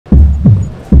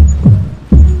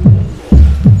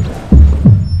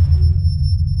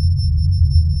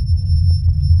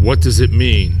What does it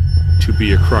mean to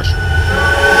be a crusher?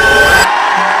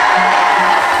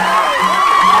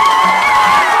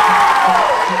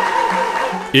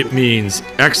 It means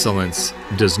excellence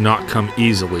does not come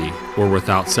easily or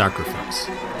without sacrifice.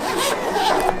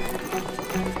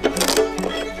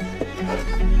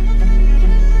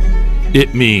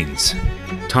 It means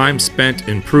time spent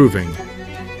improving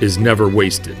is never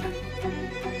wasted.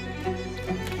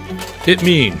 It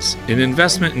means an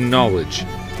investment in knowledge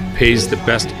pays the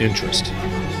best interest.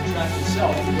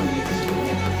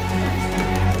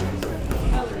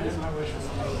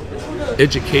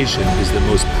 Education is the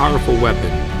most powerful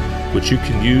weapon which you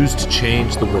can use to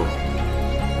change the world.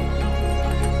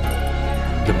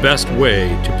 The best way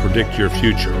to predict your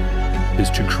future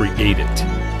is to create it.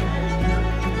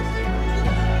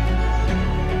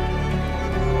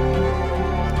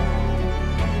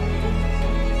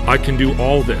 I can do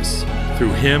all this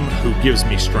through Him who gives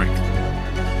me strength.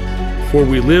 For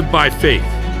we live by faith,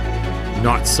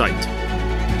 not sight.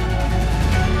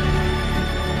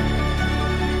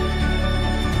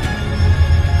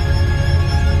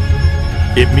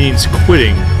 It means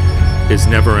quitting is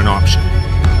never an option.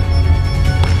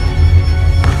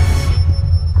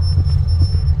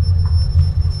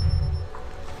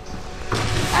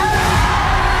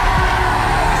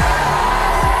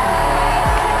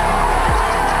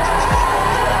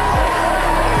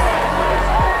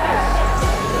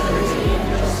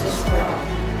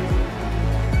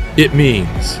 It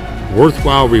means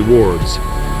worthwhile rewards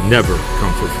never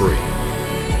come for free.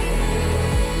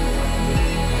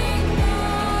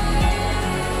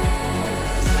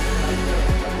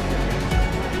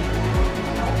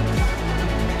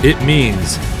 It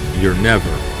means you're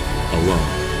never alone.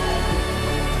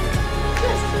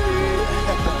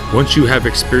 Once you have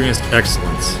experienced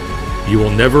excellence, you will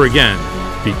never again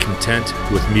be content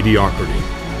with mediocrity.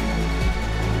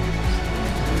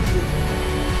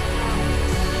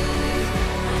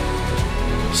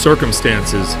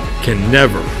 Circumstances can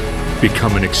never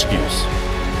become an excuse.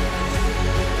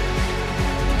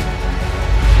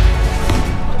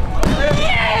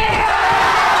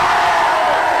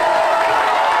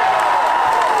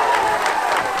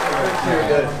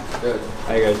 Good.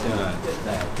 How you guys doing?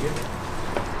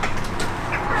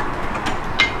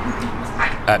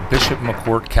 At Bishop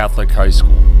McCort Catholic High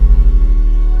School,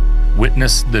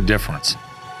 witness the difference.